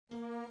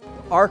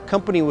Our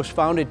company was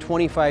founded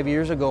 25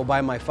 years ago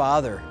by my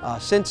father.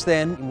 Since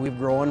then, we've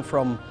grown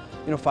from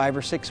 5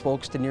 or 6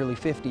 folks to nearly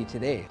 50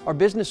 today. Our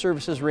business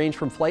services range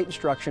from flight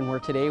instruction,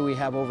 where today we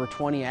have over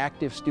 20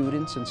 active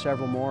students and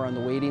several more on the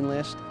waiting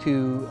list,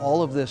 to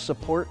all of the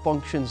support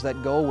functions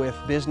that go with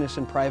business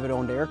and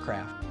private-owned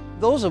aircraft.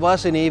 Those of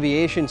us in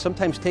aviation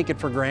sometimes take it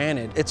for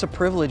granted. It's a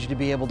privilege to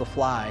be able to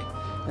fly.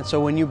 And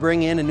so when you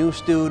bring in a new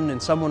student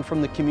and someone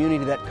from the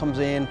community that comes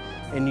in,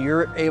 and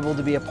you're able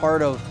to be a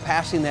part of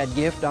passing that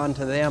gift on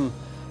to them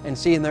and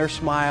seeing their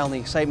smile and the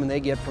excitement they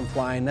get from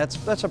flying,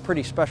 that's a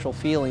pretty special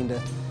feeling to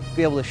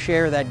be able to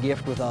share that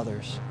gift with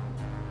others.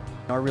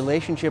 Our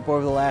relationship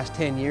over the last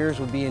 10 years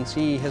with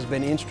BNC has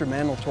been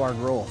instrumental to our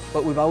growth,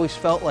 but we've always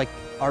felt like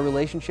our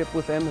relationship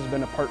with them has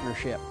been a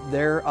partnership.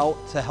 They're out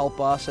to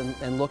help us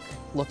and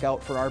look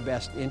out for our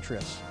best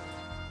interests.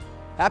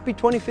 Happy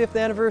 25th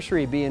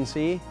anniversary,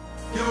 BNC.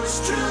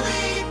 Yours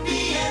truly,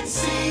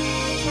 BNC.